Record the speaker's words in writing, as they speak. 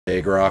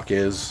Big rock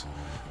is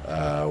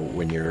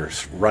when you're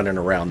running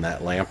around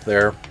that lamp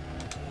there.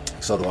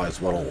 So otherwise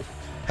what'll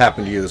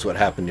happen to you is what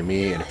happened to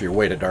me, and if your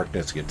weight of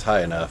darkness gets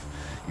high enough,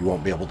 you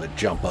won't be able to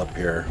jump up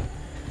here.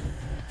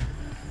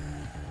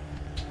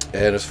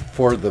 And as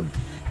for the...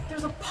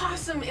 There's a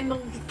possum in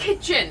the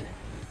kitchen!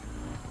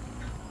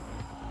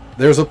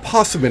 There's a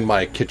possum in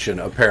my kitchen,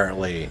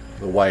 apparently,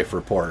 the wife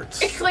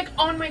reports. It's like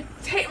on my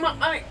table.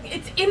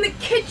 It's in the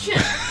kitchen!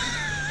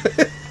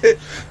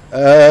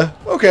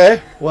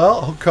 Okay.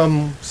 Well, I'll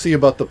come see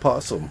about the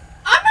possum.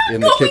 I'm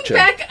not going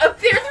back up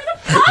there. There's a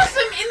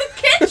possum in the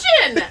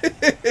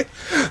kitchen!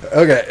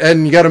 Okay,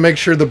 and you got to make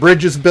sure the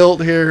bridge is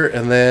built here,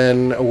 and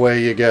then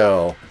away you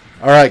go.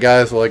 Alright,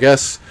 guys. Well, I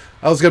guess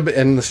I was going to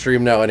end the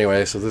stream now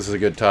anyway, so this is a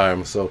good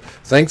time. So,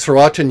 thanks for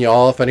watching,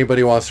 y'all. If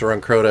anybody wants to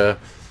run Crota,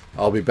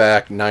 I'll be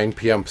back 9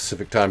 p.m.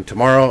 Pacific time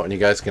tomorrow, and you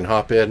guys can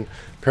hop in.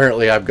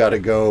 Apparently, I've got to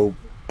go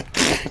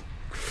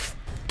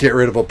get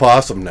rid of a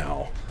possum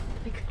now.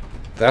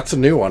 That's a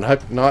new one.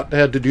 I've not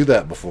had to do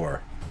that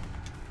before.